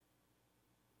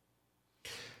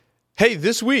Hey,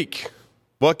 this week,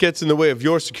 what gets in the way of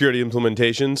your security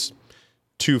implementations?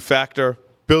 Two-factor,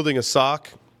 building a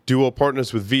SOC, Duo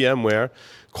partners with VMware,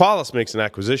 Qualys makes an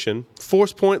acquisition,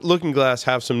 ForcePoint, LookingGlass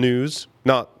have some news,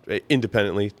 not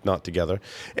independently, not together,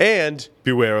 and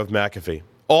beware of McAfee.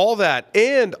 All that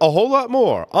and a whole lot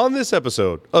more on this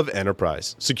episode of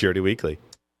Enterprise Security Weekly.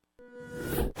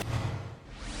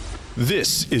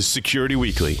 This is Security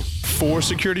Weekly, for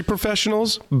security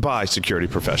professionals, by security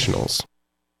professionals.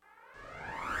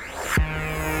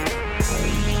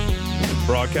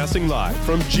 Broadcasting live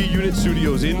from G-Unit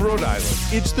Studios in Rhode Island,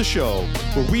 it's the show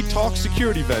where we talk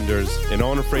security vendors and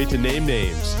aren't afraid to name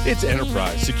names. It's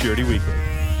Enterprise Security Weekly.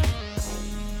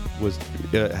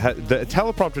 The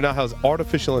teleprompter now has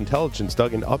artificial intelligence,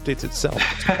 Doug, and updates itself.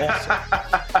 It's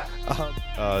awesome.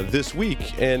 This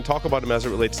week, and talk about them as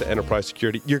it relates to enterprise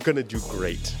security. You're going to do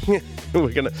great.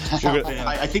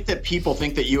 I think that people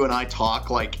think that you and I talk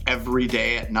like every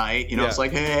day at night. You know, It's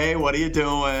like, hey, what are you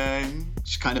doing?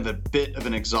 It's kind of a bit of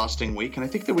an exhausting week, and I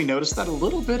think that we noticed that a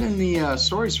little bit in the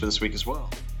stories for this week as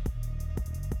well.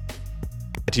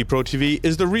 IT Pro TV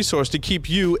is the resource to keep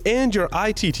you and your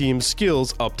IT team's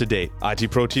skills up to date.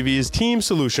 IT Pro TV's team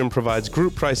solution provides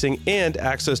group pricing and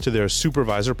access to their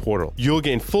supervisor portal. You'll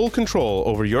gain full control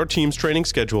over your team's training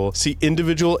schedule, see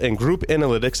individual and group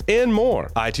analytics, and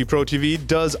more. IT Pro TV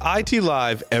does IT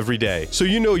live every day, so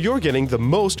you know you're getting the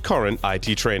most current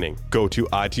IT training. Go to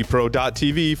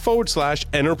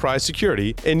itpro.tv/enterprise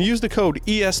security and use the code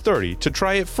ES30 to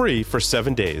try it free for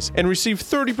 7 days and receive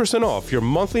 30% off your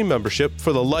monthly membership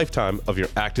for the lifetime of your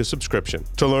active subscription.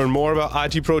 To learn more about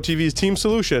IT Pro TV's team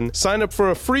solution, sign up for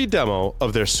a free demo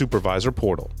of their supervisor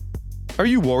portal. Are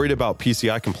you worried about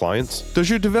PCI compliance?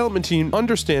 Does your development team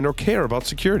understand or care about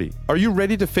security? Are you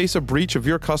ready to face a breach of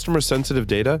your customer sensitive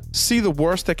data? See the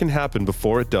worst that can happen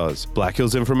before it does. Black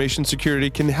Hills Information Security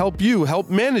can help you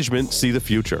help management see the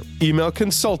future. Email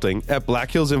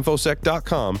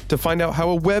consulting@blackhillsinfosec.com to find out how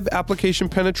a web application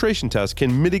penetration test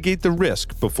can mitigate the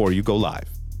risk before you go live.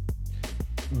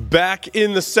 Back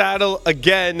in the saddle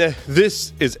again.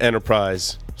 This is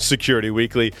Enterprise Security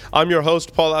Weekly. I'm your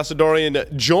host, Paul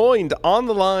Asadorian, joined on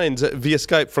the lines via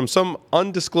Skype from some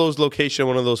undisclosed location,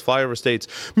 one of those flyover states.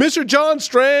 Mr. John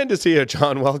Strand is here.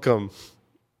 John, welcome.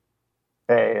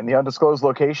 Hey, and the undisclosed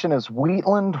location is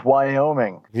Wheatland,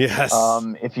 Wyoming. Yes.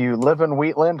 If you live in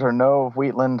Wheatland or know of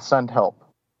Wheatland, send help.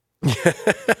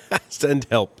 Send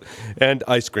help. And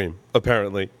ice cream,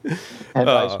 apparently. And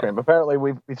ice cream. Apparently,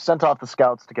 we've sent off the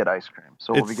scouts to get ice cream,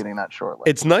 so we'll be getting that shortly.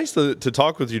 It's nice to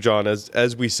talk with you, John.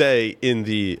 As we say in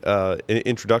the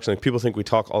introduction, like people think we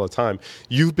talk all the time.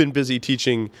 You've been busy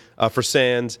teaching for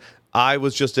SANS. I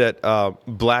was just at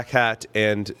Black Hat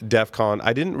and DEF CON.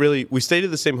 We stayed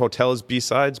at the same hotel as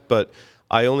B-Sides, but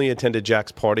I only attended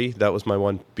Jack's party. That was my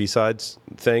one B-Sides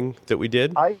thing that we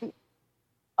did.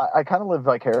 I kind of live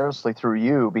vicariously through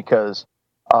you because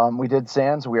we did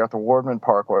SANS. We were at the Wardman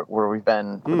Park where we've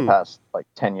been for the past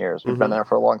 10 years. We've been there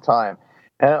for a long time.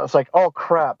 And it was like, oh,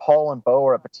 crap, Paul and Bo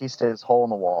are at Batista's Hole in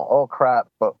the Wall. Oh, crap,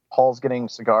 but Paul's getting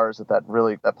cigars at that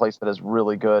place that is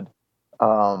really good,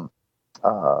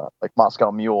 like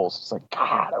Moscow Mules. It's like,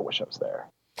 God, I wish I was there.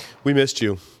 We missed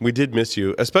you. We did miss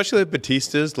you, especially at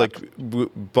Batista's. Like,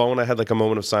 Bo and I had a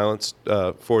moment of silence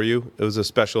for you. It was a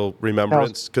special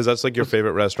remembrance because that's your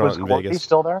favorite restaurant in Vegas. Was Gordy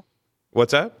still there?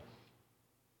 What's that?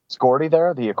 Is Gordy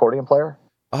there, the accordion player?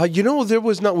 There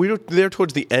was not. We were there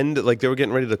towards the end. They were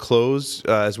getting ready to close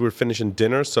as we were finishing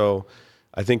dinner. So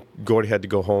I think Gordy had to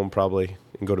go home probably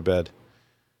and go to bed.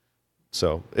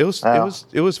 So it was fun.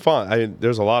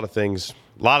 There's a lot of things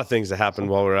that happened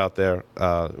while we were out there,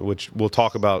 which we'll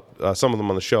talk about some of them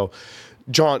on the show.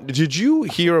 John, did you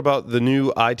hear about the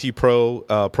new IT Pro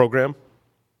program?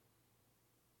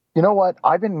 You know what?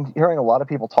 I've been hearing a lot of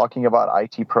people talking about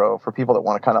IT Pro for people that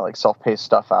want to kind of self-pay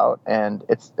stuff out, and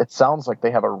it sounds like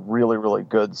they have a really, really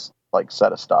good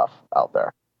set of stuff out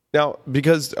there. Now,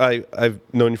 because I've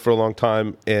known you for a long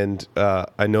time, and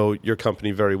I know your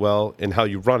company very well and how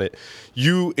you run it,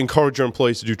 you encourage your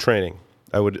employees to do training.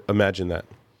 I would imagine that.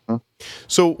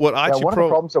 So what IT Pro... One of the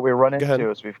problems that we run into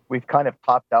is we've kind of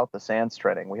topped out the SANS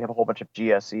training. We have a whole bunch of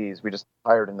GSEs. We just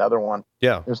hired another one.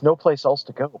 Yeah. There's no place else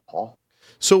to go, Paul.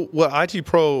 So what IT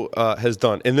Pro has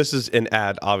done, and this is an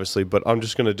ad, obviously, but I'm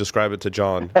just going to describe it to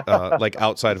John,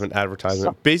 outside of an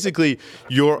advertisement. Basically,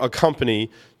 you're a company,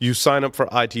 you sign up for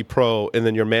IT Pro, and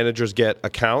then your managers get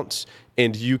accounts,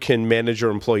 and you can manage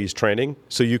your employees' training.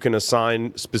 So you can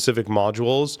assign specific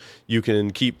modules. You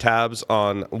can keep tabs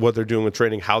on what they're doing with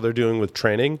training, how they're doing with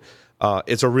training.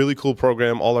 It's a really cool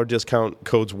program. All our discount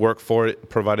codes work for it,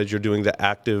 provided you're doing the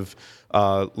active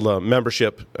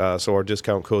membership. So our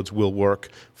discount codes will work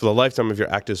for the lifetime of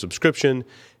your active subscription.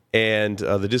 And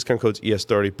the discount code's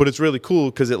ES30. But it's really cool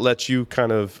because it lets you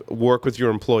kind of work with your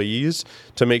employees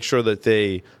to make sure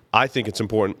that I think it's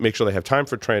important, make sure they have time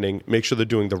for training, make sure they're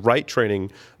doing the right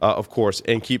training, of course,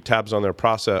 and keep tabs on their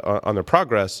process, on their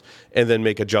progress, and then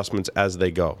make adjustments as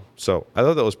they go. So I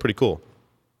thought that was pretty cool.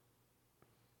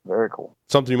 Very cool.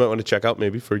 Something you might want to check out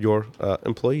maybe for your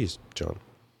employees, John.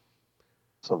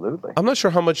 Absolutely. I'm not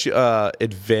sure how much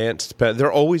advanced, they're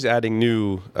always adding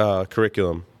new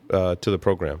curriculum to the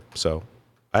program. So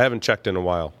I haven't checked in a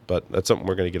while, but that's something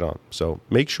we're going to get on. So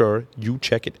make sure you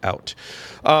check it out.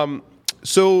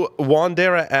 So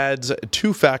Wandera adds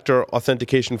two-factor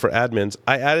authentication for admins.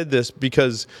 I added this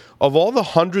because of all the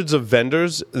hundreds of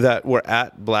vendors that were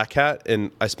at Black Hat,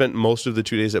 and I spent most of the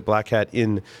 2 days at Black Hat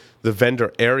in the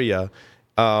vendor area,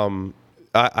 I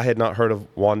had not heard of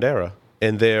Wandera.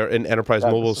 And they're an enterprise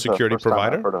mobile security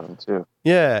provider. I've heard of them too.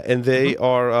 Yeah, and they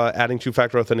are adding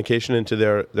two-factor authentication into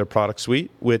their product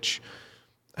suite, which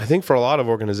I think for a lot of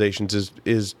organizations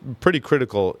is pretty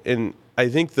critical. And I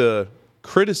think the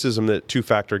criticism that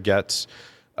two-factor gets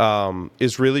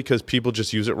is really because people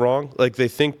just use it wrong. Like they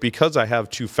think because I have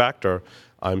two-factor,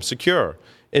 I'm secure.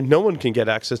 And no one can get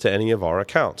access to any of our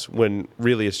accounts when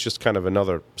really it's just kind of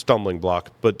another stumbling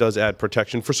block, but does add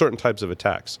protection for certain types of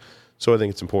attacks. So I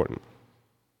think it's important.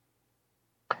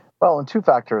 Well, and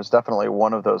two-factor is definitely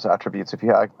one of those attributes. If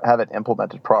you have it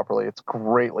implemented properly, it's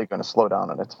greatly going to slow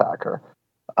down an attacker.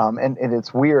 And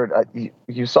it's weird.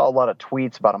 You saw a lot of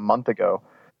tweets about a month ago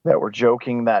that were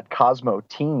joking that Cosmo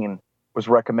Teen was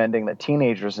recommending that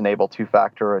teenagers enable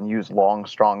two-factor and use long,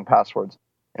 strong passwords.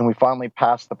 And we finally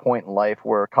passed the point in life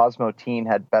where Cosmo Teen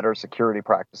had better security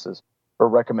practices or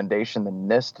recommendation than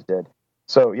NIST did.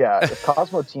 So, yeah, if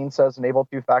Cosmo Teen says enable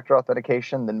two-factor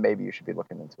authentication, then maybe you should be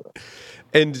looking into it.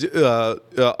 And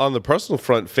on the personal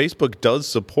front, Facebook does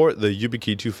support the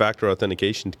YubiKey two-factor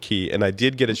authentication key, and I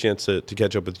did get a chance to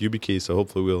catch up with YubiKey, so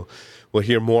hopefully we'll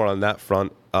hear more on that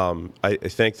front. I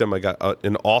thank them. I got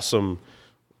an awesome,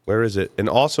 an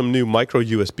awesome new micro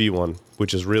USB one,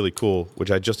 which is really cool,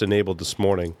 which I just enabled this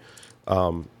morning,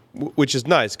 which is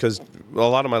nice because a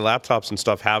lot of my laptops and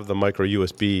stuff have the micro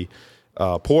USB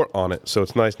port on it, so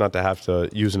it's nice not to have to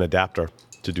use an adapter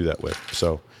to do that with.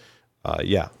 So,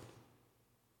 yeah.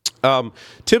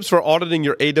 Tips for auditing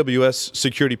your AWS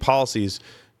security policies.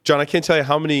 John, I can't tell you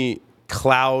how many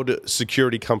cloud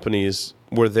security companies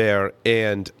were there,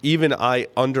 and even I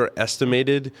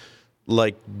underestimated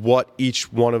like what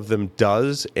each one of them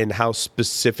does and how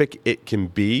specific it can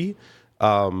be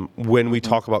when we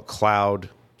talk about cloud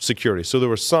security. So there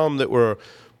were some that were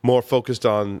more focused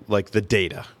on like the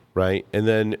data, right? And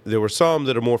then there were some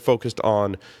that are more focused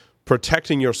on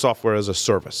protecting your software as a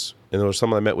service. And there were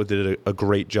some I met with that did a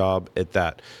great job at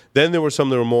that. Then there were some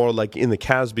that were more like in the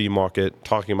CASB market,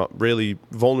 talking about really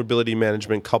vulnerability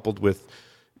management coupled with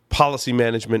policy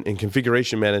management and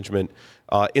configuration management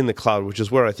in the cloud, which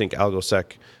is where I think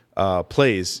AlgoSec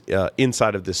plays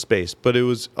inside of this space. But it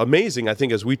was amazing, I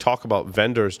think, as we talk about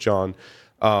vendors, John,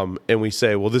 and we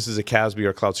say, well, this is a CASB or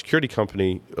a cloud security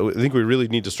company, I think we really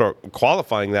need to start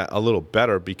qualifying that a little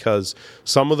better because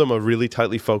some of them are really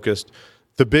tightly focused.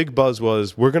 The big buzz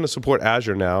was we're going to support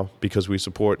Azure now because we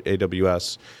support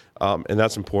AWS, and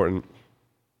that's important.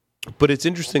 But it's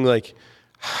interesting, like,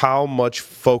 how much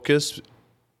focus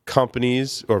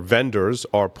companies or vendors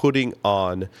are putting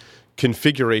on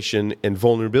configuration and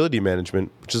vulnerability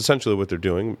management, which is essentially what they're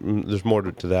doing. There's more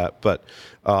to that, but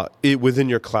within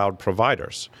your cloud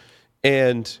providers.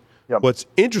 And what's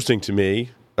interesting to me,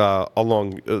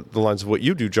 along the lines of what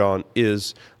you do, John,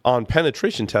 is on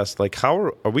penetration tests. Like,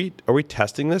 how are we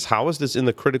testing this? How is this in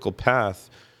the critical path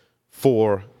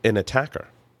for an attacker?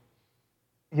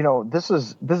 You know, this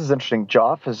is interesting.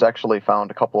 Joff has actually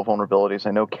found a couple of vulnerabilities.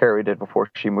 I know Carrie did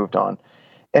before she moved on.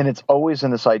 And it's always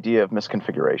in this idea of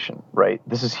misconfiguration, right?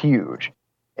 This is huge.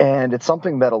 And it's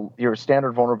something that your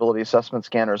standard vulnerability assessment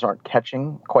scanners aren't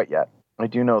catching quite yet. I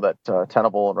do know that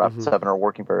Tenable and Rapid7 are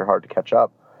working very hard to catch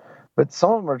up. But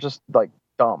some of them are just like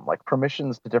dumb, like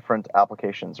permissions to different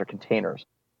applications or containers.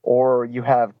 Or you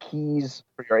have keys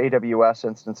for your AWS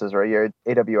instances or your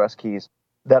AWS keys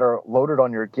that are loaded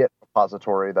on your Git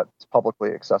repository that's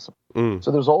publicly accessible. So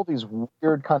there's all these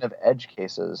weird kind of edge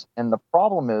cases. And the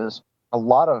problem is a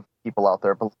lot of people out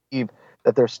there believe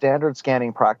that their standard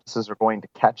scanning practices are going to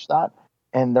catch that,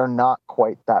 and they're not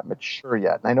quite that mature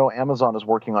yet. And I know Amazon is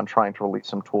working on trying to release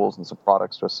some tools and some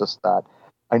products to assist that.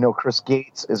 I know Chris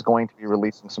Gates is going to be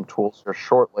releasing some tools here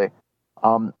shortly.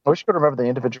 I wish you could remember the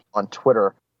individual on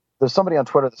Twitter there's somebody on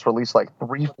Twitter that's released like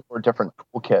 3-4 different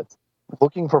toolkits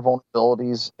looking for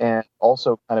vulnerabilities and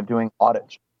also kind of doing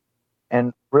audits.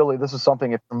 And really, this is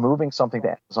something, if you're moving something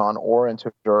to Amazon or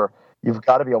into Azure, you've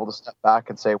got to be able to step back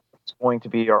and say, what's going to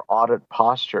be our audit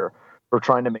posture for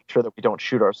trying to make sure that we don't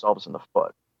shoot ourselves in the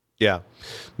foot. Yeah.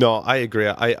 No, I agree.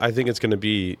 I think it's going to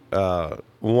be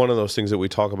one of those things that we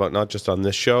talk about, not just on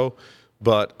this show,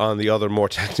 but on the other more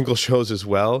technical shows as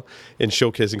well, in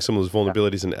showcasing some of those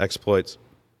vulnerabilities and exploits,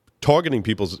 targeting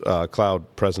people's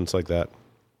cloud presence like that.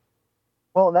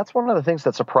 Well, and that's one of the things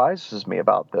that surprises me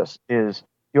about this is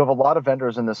you have a lot of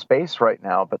vendors in this space right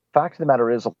now, but the fact of the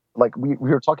matter is, like we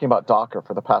were talking about Docker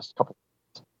for the past couple of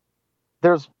months,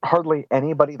 there's hardly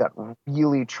anybody that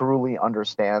really, truly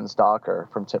understands Docker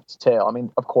from tip to tail. I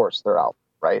mean, of course, they're out,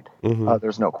 right? Mm-hmm.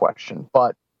 There's no question.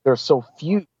 But there's so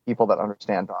few people that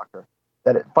understand Docker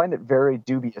that I find it very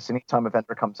dubious anytime a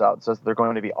vendor comes out and says they're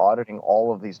going to be auditing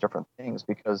all of these different things,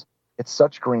 because it's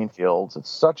such green fields, it's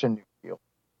such a new field.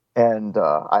 And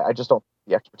I just don't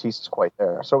think the expertise is quite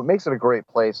there. So it makes it a great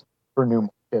place for new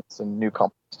markets and new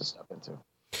companies to step into.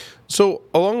 So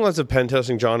along the lines of pen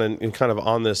testing, John, and kind of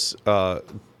on this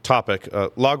topic,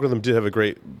 LogRhythm did have a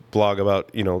great blog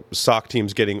about, SOC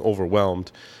teams getting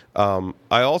overwhelmed.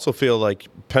 I also feel like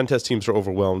pen test teams are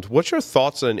overwhelmed. What's your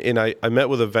thoughts on, and I met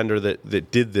with a vendor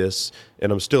that did this,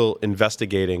 and I'm still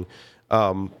investigating,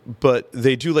 but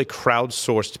they do like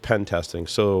crowdsourced pen testing.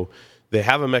 So they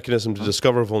have a mechanism to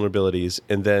discover vulnerabilities,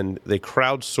 and then they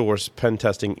crowdsource pen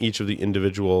testing each of the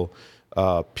individual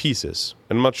pieces.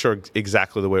 And I'm not sure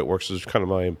exactly the way it works. It's kind of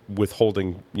my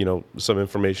withholding, some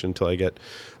information until I get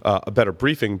a better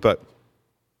briefing. But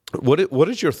what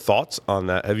is your thoughts on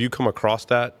that? Have you come across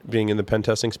that being in the pen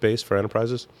testing space for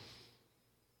enterprises?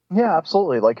 Yeah,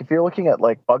 absolutely. Like if you're looking at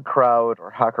like BugCrowd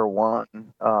or HackerOne,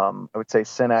 I would say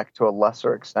Synack to a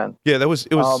lesser extent. Yeah, it was.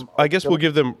 I guess we'll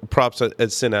give them props at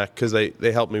Synack because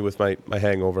they helped me with my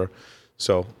hangover.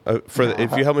 So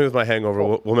if you help me with my hangover,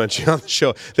 we'll mention you on the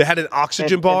show. They had an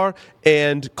oxygen bar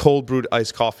and cold brewed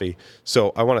iced coffee.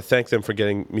 So I want to thank them for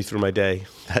getting me through my day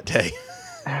that day.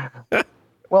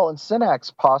 Well, and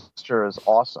Synack's posture is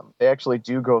awesome. They actually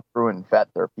do go through and vet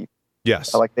their people.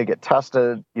 Yes. Like they get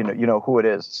tested, you know who it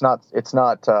is. It's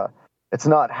not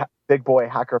Big Boy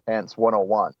Hacker Pants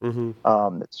 101.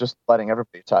 Mm-hmm. It's just letting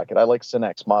everybody attack it. I like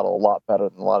Synack's model a lot better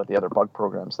than a lot of the other bug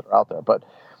programs that are out there. But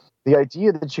the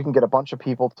idea that you can get a bunch of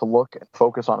people to look and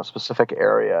focus on a specific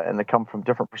area and they come from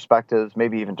different perspectives,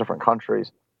 maybe even different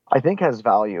countries, I think has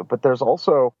value. But there's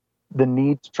also the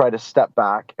need to try to step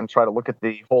back and try to look at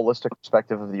the holistic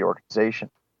perspective of the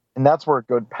organization. And that's where a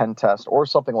good pen test or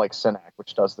something like Synack,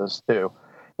 which does this too,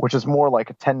 which is more like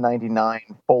a 1099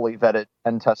 fully vetted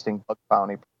pen testing bug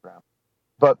bounty program.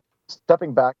 But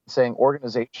stepping back and saying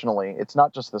organizationally, it's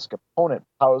not just this component.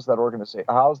 How is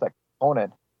that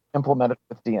component implemented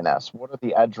with DNS? What are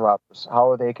the edge routers?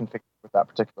 How are they configured with that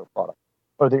particular product?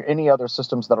 Are there any other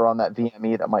systems that are on that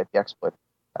VME that might be exploited?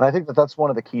 And I think that that's one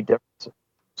of the key differences.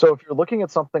 So if you're looking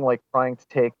at something like trying to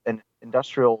take an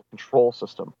industrial control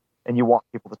system and you want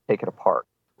people to take it apart,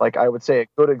 like I would say a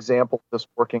good example of this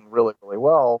working really, really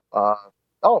well.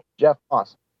 Jeff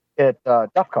Moss at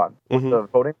DEF CON with the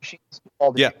voting machines.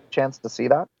 Did you have a chance to see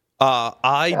that?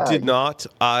 I did not.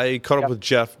 I caught up with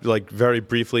Jeff like very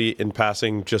briefly in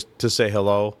passing just to say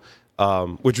hello,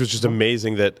 which was just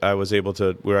amazing that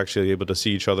we're actually able to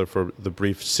see each other for the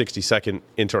brief 60-second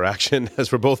interaction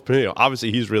as we're both,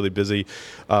 obviously he's really busy.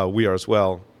 We are as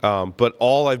well. But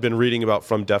all I've been reading about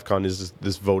from DEF CON is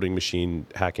this voting machine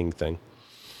hacking thing.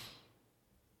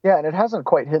 Yeah, and it hasn't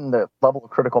quite hit the level of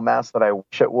critical mass that I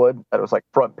wish it would. That it was like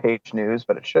front page news,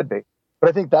 but it should be. But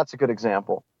I think that's a good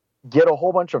example. Get a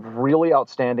whole bunch of really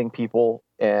outstanding people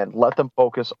and let them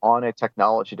focus on a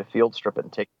technology to field strip it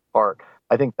and take it apart.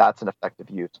 I think that's an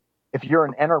effective use. If you're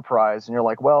an enterprise and you're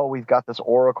like, well, we've got this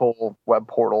Oracle web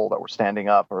portal that we're standing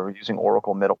up, or we're using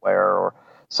Oracle middleware or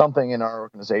something in our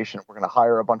organization, we're going to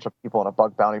hire a bunch of people in a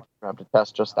bug bounty program to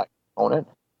test just that component.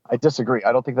 I disagree.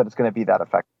 I don't think that it's going to be that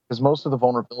effective because most of the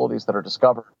vulnerabilities that are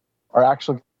discovered are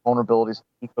actually vulnerabilities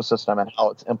in the ecosystem and how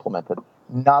it's implemented,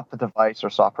 not the device or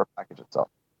software package itself.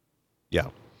 Yeah.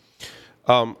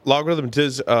 LogRhythm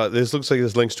does, this looks like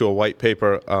this links to a white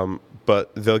paper,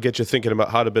 but they'll get you thinking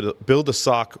about how to build a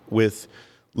SOC with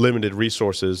limited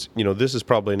resources. This is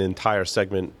probably an entire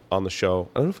segment on the show.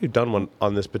 I don't know if we've done one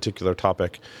on this particular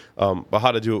topic, but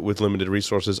how to do it with limited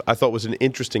resources. I thought was an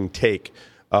interesting take,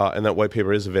 and that white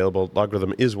paper is available.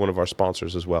 LogRhythm is one of our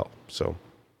sponsors as well.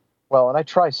 Well, and I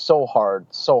try so hard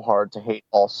to hate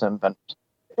all SIEM vendors.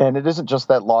 And it isn't just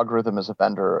that LogRhythm is a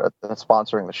vendor that's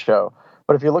sponsoring the show,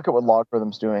 But if you look at what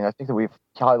Logarithm's doing, I think that we've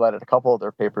highlighted a couple of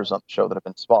their papers on the show that have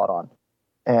been spot on.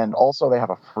 And also they have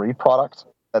a free product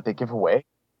that they give away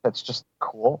that's just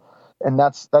cool. And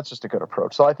that's just a good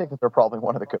approach. So I think that they're probably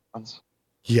one of the good ones.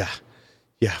 Yeah,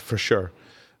 for sure.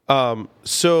 Duo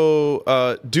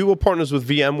partners with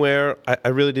VMware. I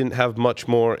really didn't have much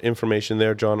more information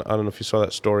there, John. I don't know if you saw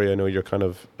that story. I know you're kind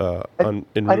of en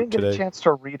route I didn't get today. a chance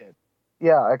to read it.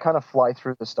 Yeah, I kind of fly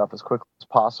through this stuff as quickly as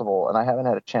possible, and I haven't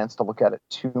had a chance to look at it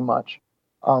too much.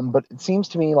 But it seems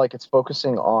to me like it's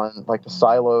focusing on like the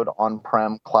siloed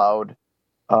on-prem cloud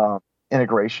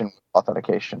integration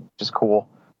authentication, which is cool.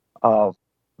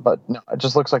 But no, it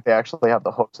just looks like they actually have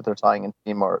the hooks that they're tying into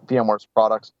VMware's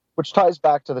products, which ties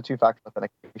back to the two-factor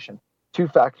authentication.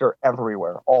 Two-factor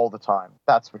everywhere, all the time.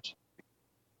 That's what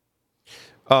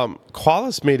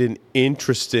Qualys made an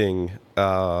interesting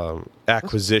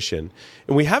acquisition,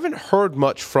 and we haven't heard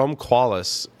much from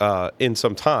Qualys in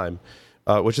some time,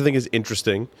 which I think is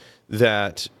interesting.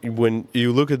 That when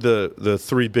you look at the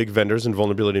three big vendors in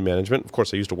vulnerability management, of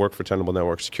course, I used to work for Tenable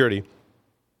Network Security.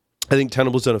 I think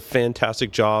Tenable's done a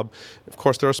fantastic job. Of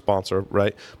course, they're a sponsor,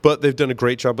 right? But they've done a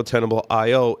great job with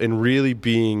Tenable.io in really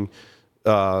being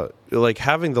like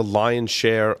having the lion's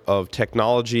share of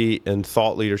technology and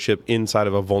thought leadership inside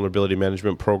of a vulnerability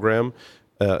management program.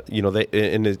 One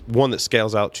that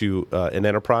scales out to an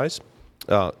enterprise.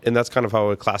 And that's kind of how I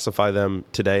would classify them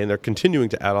today. And they're continuing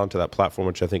to add on to that platform,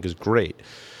 which I think is great.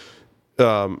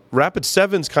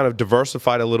 Rapid7's kind of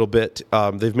diversified a little bit.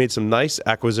 They've made some nice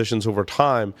acquisitions over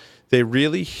time. They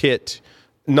really hit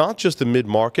not just the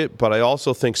mid-market, but I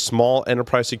also think small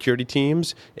enterprise security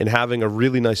teams and having a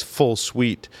really nice full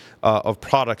suite of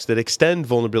products that extend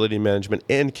vulnerability management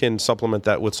and can supplement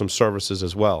that with some services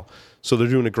as well. So they're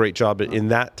doing a great job in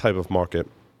that type of market.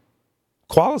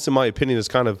 Qualys, in my opinion, has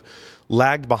kind of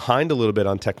lagged behind a little bit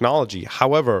on technology.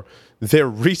 However, their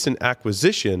recent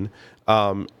acquisition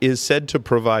is said to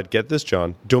provide, get this,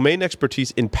 John, domain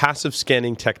expertise in passive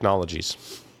scanning technologies.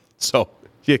 So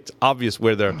it's obvious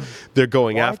where they're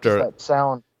going after.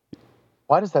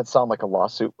 Why does that sound like a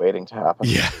lawsuit waiting to happen?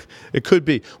 Yeah, it could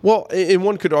be. Well, and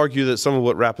one could argue that some of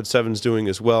what Rapid7's doing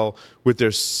as well with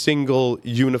their single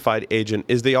unified agent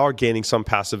is they are gaining some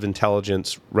passive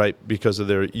intelligence, right, because of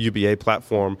their UBA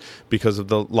platform, because of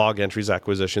the log entries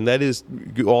acquisition. That is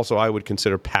also, I would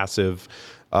consider, passive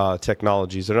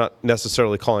technologies. They're not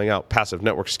necessarily calling out passive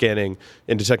network scanning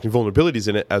and detecting vulnerabilities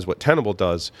in it as what Tenable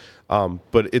does,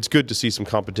 but it's good to see some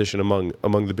competition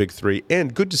among the big three,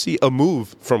 and good to see a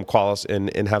move from Qualys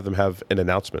and have them have an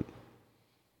announcement.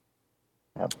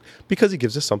 Yep. Because he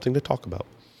gives us something to talk about.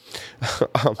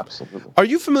 Absolutely. Are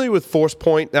you familiar with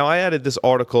ForcePoint? Now, I added this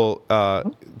article.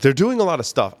 They're doing a lot of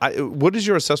stuff. What is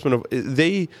your assessment of?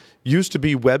 They used to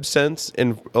be WebSense,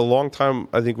 and a long time,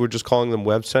 I think we're just calling them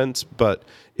WebSense, but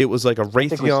it was like a Raytheon. I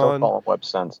think we still call them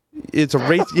WebSense. It's a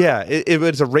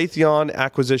it's a Raytheon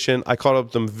acquisition. I caught up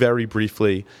with them very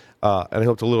briefly, and I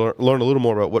hope to learn a little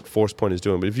more about what ForcePoint is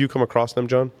doing. But have you come across them,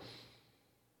 John?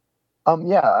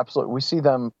 Yeah, absolutely. We see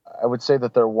them. I would say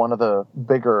that they're one of the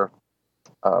bigger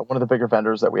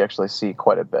vendors that we actually see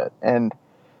quite a bit. And,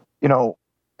 you know,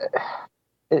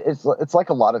 it's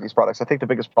like a lot of these products. I think the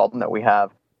biggest problem that we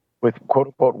have with quote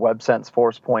unquote WebSense,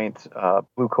 ForcePoint,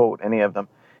 Blue Coat, any of them,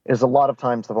 is a lot of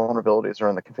times the vulnerabilities are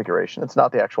in the configuration. It's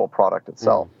not the actual product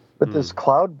itself. But this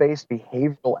cloud-based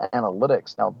behavioral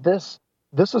analytics, now this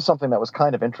was something that was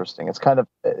kind of interesting. It's kind of,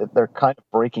 they're kind of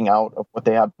breaking out of what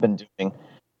they have been doing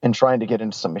and trying to get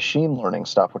into some machine learning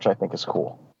stuff, which I think is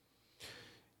cool.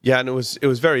 Yeah, and it was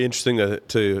very interesting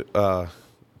to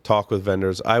talk with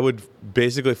vendors. I would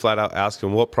basically flat out ask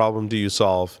them, what problem do you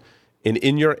solve? And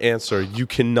in your answer, you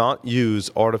cannot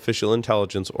use artificial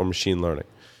intelligence or machine learning.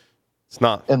 It's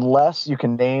not. Unless you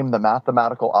can name the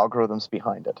mathematical algorithms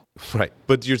behind it. Right,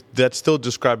 but that's still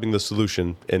describing the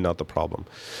solution and not the problem.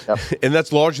 Yep. And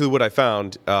that's largely what I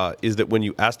found, is that when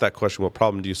you ask that question, what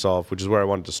problem do you solve, which is where I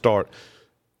wanted to start,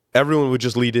 everyone would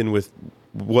just lead in with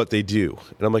what they do.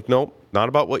 And I'm like, no, not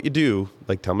about what you do.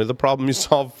 Like, tell me the problem you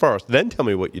solve first, then tell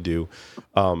me what you do.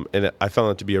 And I found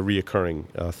that to be a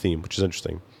reoccurring theme, which is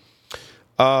interesting.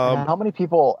 How many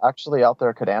people actually out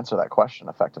there could answer that question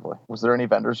effectively? Was there any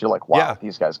vendors you're like, wow,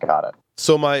 these guys got it?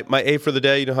 So my A for the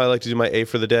day, you know how I like to do my A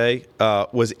for the day,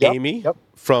 was Amy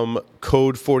from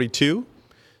Code 42.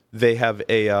 They have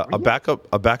a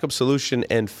backup solution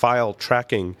and file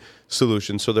tracking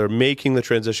solution. So they're making the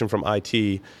transition from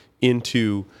IT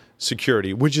into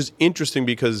security, which is interesting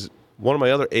because one of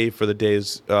my other A for the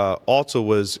days also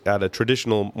was at a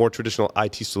more traditional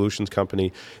IT solutions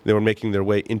company. They were making their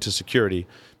way into security.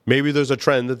 maybe there's a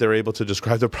trend that they're able to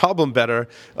describe the problem better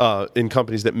in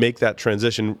companies that make that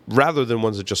transition rather than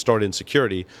ones that just start in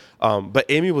security. But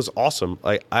Amy was awesome.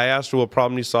 Like, I asked her what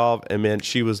problem you solve, and man,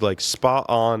 she was like spot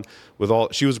on with all.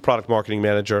 She was a product marketing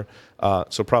manager.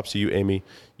 So props to you, Amy.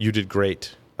 You did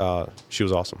great. She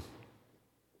was awesome.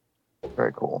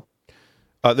 Very cool.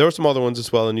 There were some other ones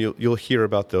as well, and you'll hear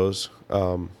about those.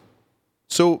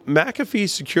 So McAfee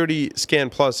Security Scan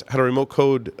Plus had a remote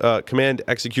code command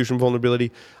execution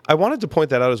vulnerability. I wanted to point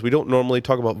that out as we don't normally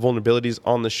talk about vulnerabilities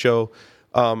on the show.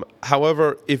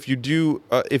 However, if you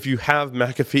have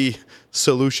McAfee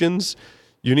solutions,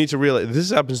 you need to realize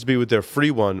this happens to be with their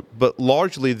free one, but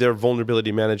largely their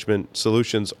vulnerability management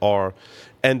solutions are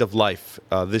end of life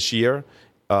this year.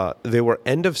 They were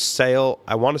end of sale,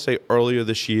 I want to say earlier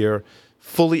this year,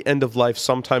 fully end of life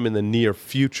sometime in the near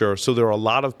future. So there are a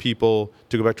lot of people,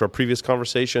 to go back to our previous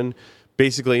conversation,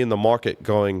 basically in the market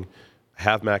going, I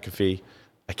have McAfee.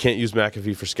 I can't use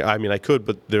McAfee for scan. I mean, I could,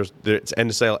 but it's end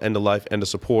of sale, end of life, end of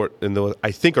support, and those I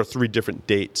think are 3 different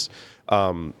dates.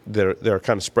 They're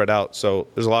kind of spread out. So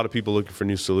there's a lot of people looking for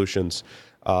new solutions.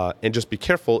 And just be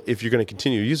careful if you're going to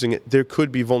continue using it. There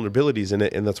could be vulnerabilities in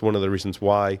it, and that's one of the reasons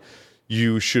why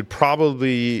you should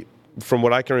probably, from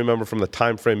what I can remember from the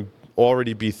time frame,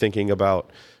 already be thinking about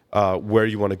where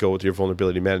you want to go with your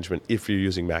vulnerability management if you're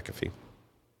using McAfee.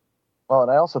 Well,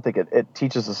 and I also think it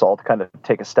teaches us all to kind of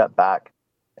take a step back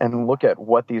and look at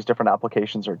what these different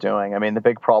applications are doing. I mean, the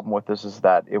big problem with this is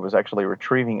that it was actually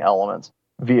retrieving elements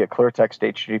via cleartext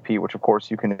HTTP, which of course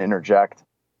you can interject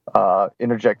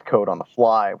code on the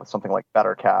fly with something like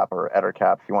BetterCap or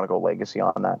EtterCap if you want to go legacy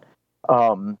on that,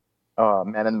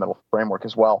 man-in-the-middle framework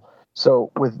as well.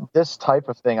 So with this type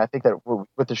of thing, I think that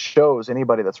with the shows,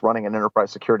 anybody that's running an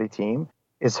enterprise security team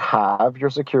is have your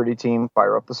security team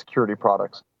fire up the security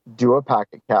products, do a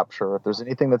packet capture. If there's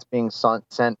anything that's being sent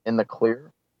in the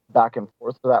clear back and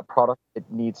forth to that product, it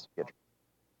needs to be addressed.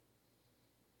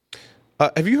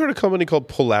 Have you heard of a company called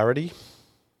Polarity?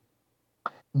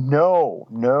 No.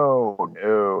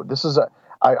 This is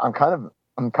I'm kind of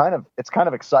it's kind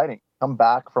of exciting. Come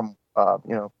back from a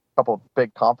couple of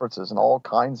big conferences and all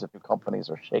kinds of new companies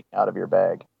are shaking out of your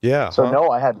bag. Yeah. So no,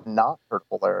 I had not heard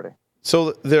Polarity.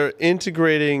 So they're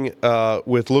integrating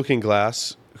with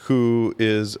LookingGlass, who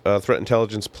is a threat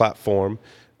intelligence platform,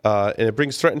 and it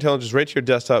brings threat intelligence right to your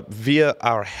desktop via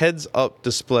our heads-up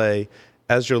display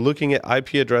as you're looking at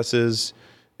IP addresses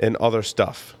and other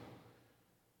stuff.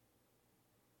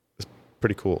 It's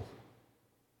pretty cool.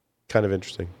 Kind of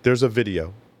interesting. There's a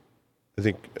video. I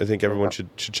think everyone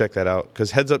should check that out,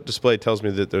 because heads-up display tells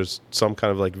me that there's some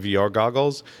kind of like VR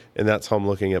goggles, and that's how I'm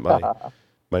looking at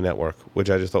my network, which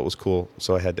I just thought was cool.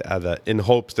 So I had to add that in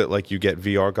hopes that like you get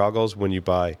VR goggles when you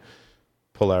buy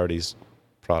Polarity's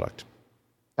product.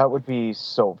 That would be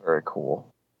so very cool.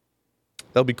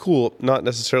 That'll be cool. Not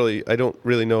necessarily. I don't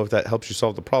really know if that helps you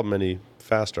solve the problem any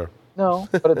faster. No,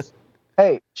 but it's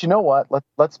hey, you know what?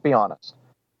 Let's be honest.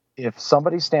 If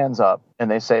somebody stands up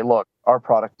and they say, "Look, our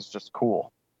product is just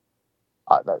cool,"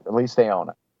 at least they own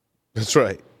it. That's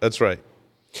right.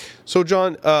 So,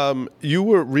 John, you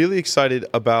were really excited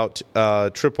about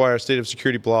Tripwire State of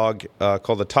Security blog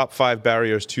called "The Top 5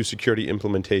 Barriers to Security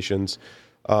Implementations."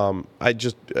 I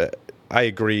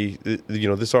agree.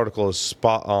 This article is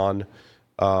spot on.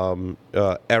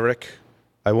 Eric,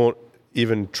 I won't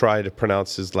even try to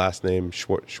pronounce his last name.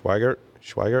 Schweigert.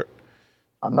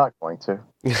 I'm not going to.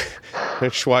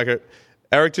 Schweigert.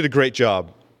 Eric did a great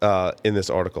job in this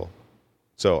article.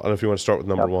 So I don't know if you want to start with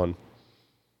number one.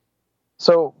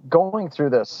 So going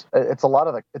through this, it's a lot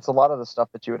of the stuff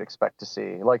that you would expect to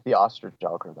see, like the ostrich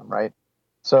algorithm, right?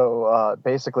 So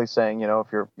basically saying, if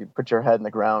you put your head in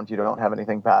the ground, you don't have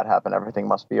anything bad happen, everything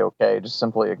must be okay, just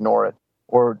simply ignore it.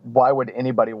 Or why would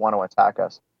anybody want to attack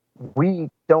us? We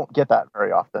don't get that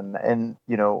very often. And,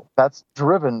 that's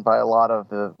driven by a lot of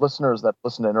the listeners that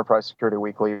listen to Enterprise Security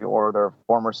Weekly or their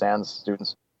former SANS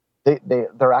students.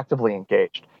 They're actively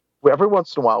engaged. Every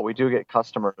once in a while, we do get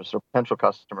customers or potential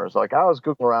customers like, I was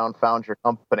Googling around, found your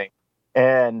company.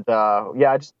 And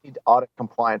I just need audit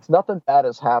compliance. Nothing bad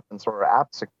has happened, so our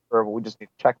app's secure, but we just need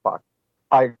a checkbox.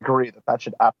 I agree that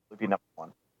should absolutely be number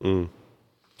one. Mm.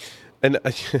 And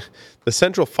the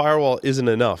central firewall isn't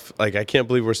enough. Like, I can't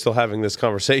believe we're still having this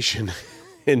conversation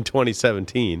in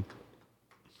 2017.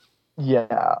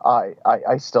 Yeah,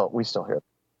 we still hear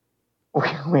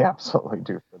that. We absolutely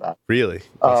do for that. Really?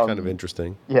 That's kind of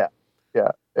interesting. Yeah.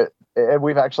 And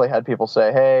we've actually had people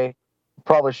say, hey,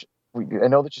 probably I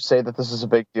know that you say that this is a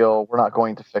big deal. We're not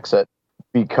going to fix it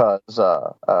because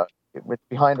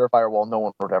behind our firewall, no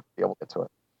one would ever be able to get to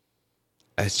it.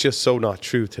 It's just so not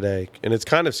true today. And it's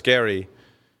kind of scary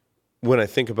when I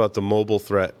think about the mobile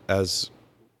threat as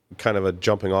kind of a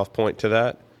jumping off point to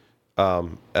that,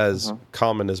 as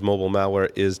common as mobile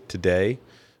malware is today,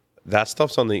 that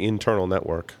stuff's on the internal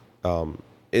network.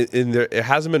 It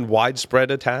hasn't been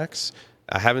widespread attacks.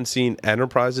 I haven't seen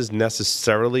enterprises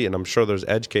necessarily, and I'm sure there's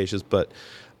edge cases, but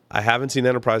I haven't seen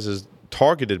enterprises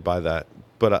targeted by that.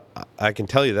 But I can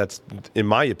tell you that's, in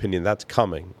my opinion, that's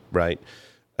coming, right?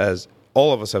 As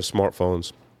all of us have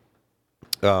smartphones,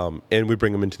 and we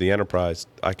bring them into the enterprise,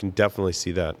 I can definitely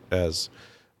see that as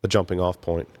a jumping off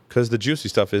point, because the juicy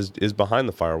stuff is behind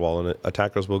the firewall, and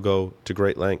attackers will go to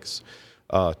great lengths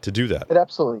to do that. It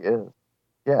absolutely is.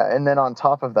 Yeah, and then on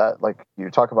top of that, like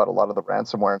you talk about a lot of the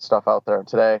ransomware and stuff out there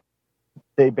today,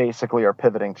 they basically are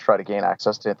pivoting to try to gain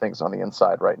access to things on the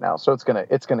inside right now. So it's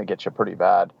gonna get you pretty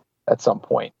bad at some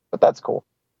point, but that's cool.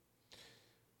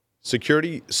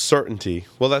 Security certainty.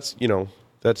 Well, that's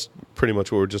pretty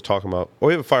much what we're just talking about. Or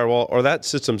we have a firewall, or that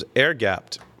system's air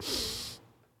gapped.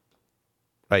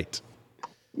 Right.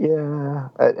 Yeah,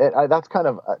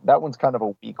 that one's kind of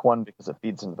a weak one because it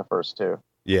feeds into the first two.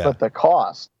 Yeah. But the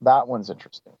cost, that one's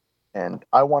interesting. And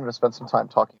I wanted to spend some time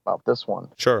talking about this one.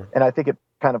 Sure. And I think it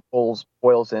kind of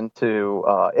boils into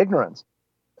ignorance.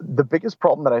 The biggest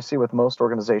problem that I see with most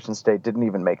organizations today didn't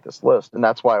even make this list. And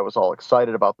that's why I was all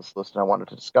excited about this list and I wanted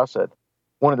to discuss it.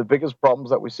 One of the biggest problems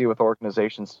that we see with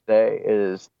organizations today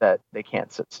is that they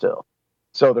can't sit still.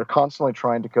 So they're constantly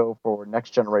trying to go for next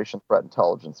generation threat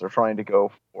intelligence. They're trying to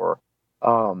go for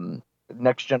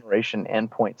next generation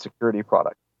endpoint security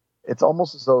product. It's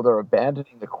almost as though they're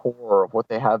abandoning the core of what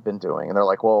they have been doing. And they're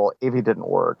like, well, AV didn't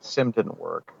work, SIM didn't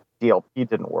work, DLP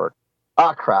didn't work.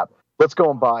 Ah, crap. Let's go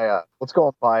and buy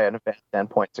an advanced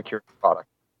endpoint security product.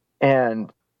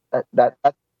 And that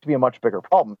to be a much bigger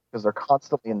problem because they're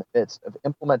constantly in the midst of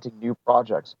implementing new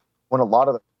projects when a lot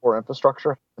of the core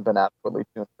infrastructure hasn't been adequately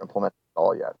tuned to implement it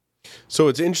all yet. So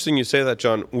it's interesting you say that,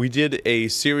 John. We did a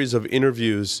series of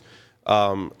interviews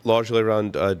largely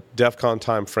around DEF CON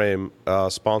timeframe,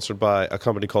 sponsored by a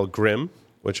company called Grim,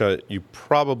 which you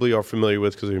probably are familiar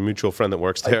with because of your mutual friend that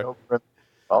works there. I know Grim.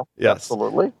 Well, yes.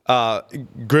 Absolutely.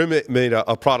 Grim made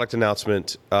a product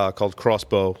announcement called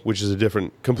Crossbow, which is a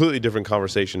completely different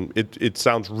conversation. It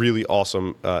sounds really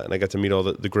awesome, and I got to meet all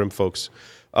the Grim folks.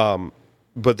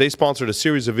 But they sponsored a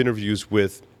series of interviews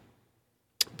with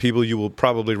people you will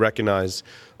probably recognize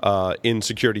in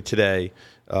security today,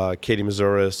 Katie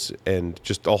Mazuris, and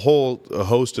just a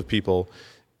host of people.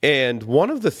 And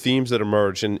one of the themes that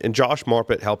emerged, and Josh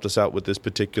Marpet helped us out with this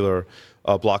particular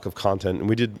block of content, and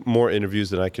we did more interviews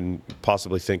than I can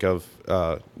possibly think of,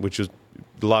 which was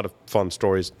a lot of fun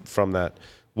stories from that.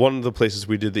 One of the places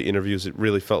we did the interviews, it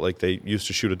really felt like they used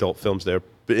to shoot adult films there.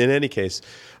 But in any case,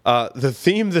 the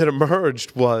theme that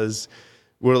emerged was,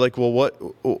 we're like, well,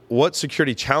 what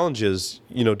security challenges,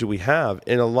 do we have?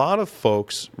 And a lot of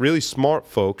folks, really smart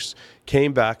folks,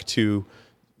 came back to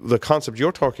the concept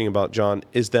you're talking about, John,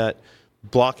 is that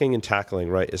blocking and tackling,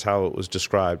 right, is how it was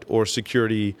described, or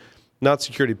security, not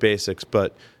security basics,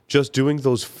 but just doing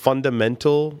those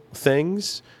fundamental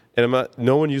things. And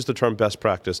no one used the term best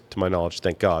practice to my knowledge,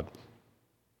 thank God.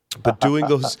 But doing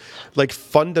those like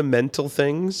fundamental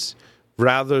things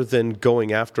rather than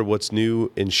going after what's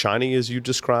new and shiny, as you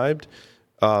described.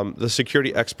 The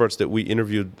security experts that we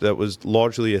interviewed, that was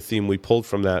largely a theme we pulled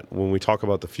from that when we talk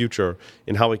about the future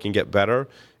and how we can get better.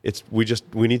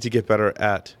 We need to get better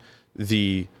at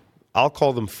I'll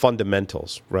call them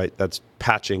fundamentals, right? That's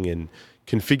patching and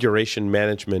configuration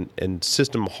management and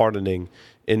system hardening.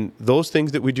 And those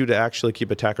things that we do to actually keep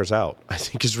attackers out, I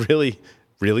think is really,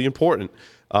 really important.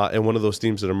 And one of those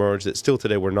themes that emerged that still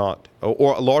today we're not,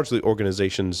 or largely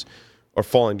organizations are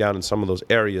falling down in some of those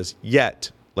areas,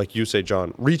 yet, like you say,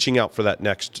 John, reaching out for that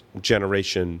next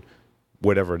generation,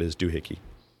 whatever it is, doohickey.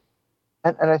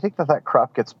 And I think that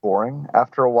crap gets boring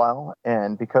after a while.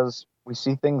 And because we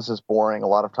see things as boring, a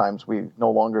lot of times we no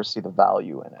longer see the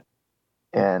value in it.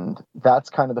 And that's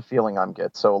kind of the feeling I'm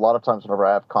getting. So a lot of times whenever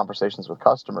I have conversations with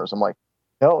customers, I'm like,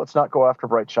 no, let's not go after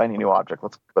bright, shiny new object.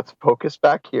 Let's focus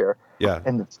back here. Yeah.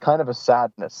 And it's kind of a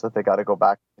sadness that they got to go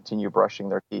back and continue brushing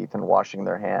their teeth and washing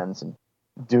their hands and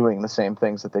doing the same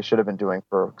things that they should have been doing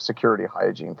for security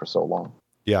hygiene for so long.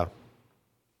 Yeah.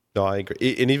 No, I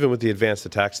agree. And even with the advanced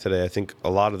attacks today, I think a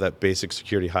lot of that basic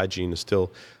security hygiene is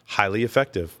still highly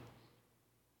effective.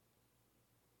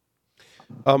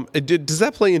 Does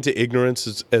that play into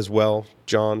ignorance as well,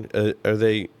 John? Are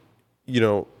they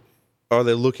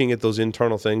looking at those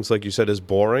internal things, like you said, as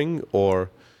boring, or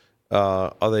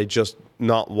are they just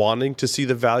not wanting to see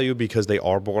the value because they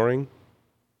are boring?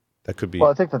 That could be. Well,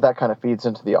 I think that kind of feeds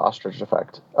into the ostrich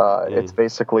effect. It's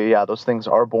basically, those things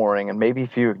are boring, and maybe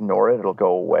if you ignore it, it'll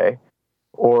go away.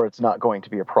 or it's not going to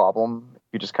be a problem.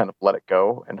 You just kind of let it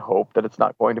go and hope that it's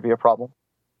not going to be a problem.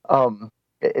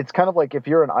 It's kind of like if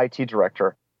you're an IT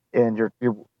director and you're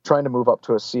trying to move up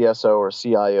to a CSO or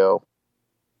CIO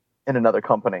in another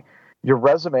company. Your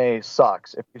resume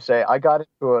sucks if you say, I got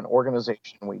into an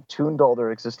organization, we tuned all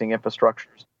their existing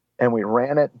infrastructures, and we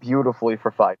ran it beautifully for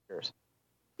 5 years.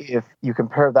 If you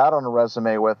compare that on a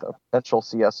resume with a potential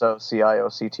CSO, CIO,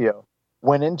 CTO,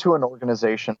 went into an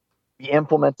organization, we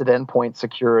implemented endpoint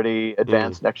security,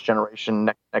 advanced next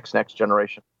generation, next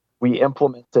generation. We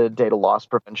implemented data loss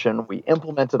prevention. We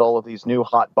implemented all of these new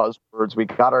hot buzzwords. We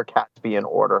got our CATB in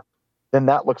order. Then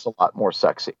that looks a lot more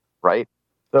sexy, right?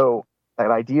 So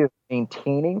that idea of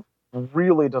maintaining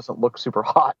really doesn't look super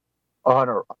hot on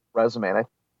a resume. And I think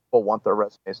people want their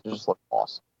resumes to just look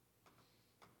awesome.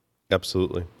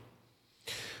 Absolutely.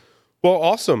 Well,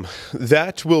 awesome.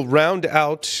 That will round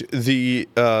out the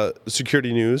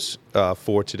security news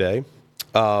for today.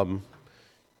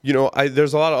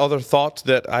 There's a lot of other thoughts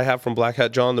that I have from Black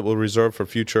Hat John that we'll reserve for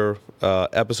future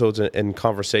episodes and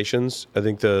conversations. I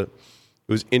think it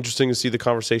was interesting to see the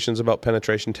conversations about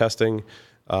penetration testing.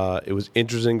 It was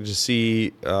interesting to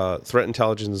see threat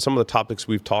intelligence and some of the topics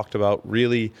we've talked about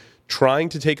really trying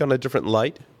to take on a different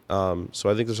light. So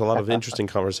I think there's a lot of interesting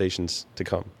conversations to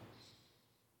come.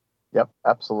 Yep,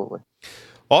 absolutely.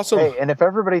 Awesome. Hey, and if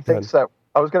everybody thinks that,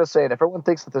 I was going to say, and if everyone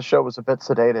thinks that the show was a bit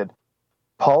sedated,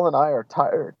 Paul and I are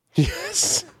tired.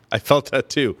 Yes, I felt that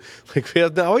too.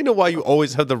 Now I know why you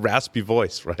always have the raspy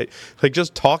voice, right? Like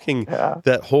just talking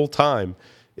that whole time,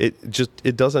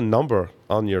 it does a number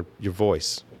on your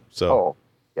voice. So,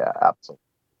 yeah, absolutely.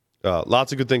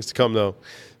 Lots of good things to come, though.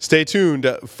 Stay tuned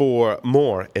for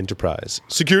more Enterprise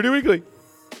Security Weekly.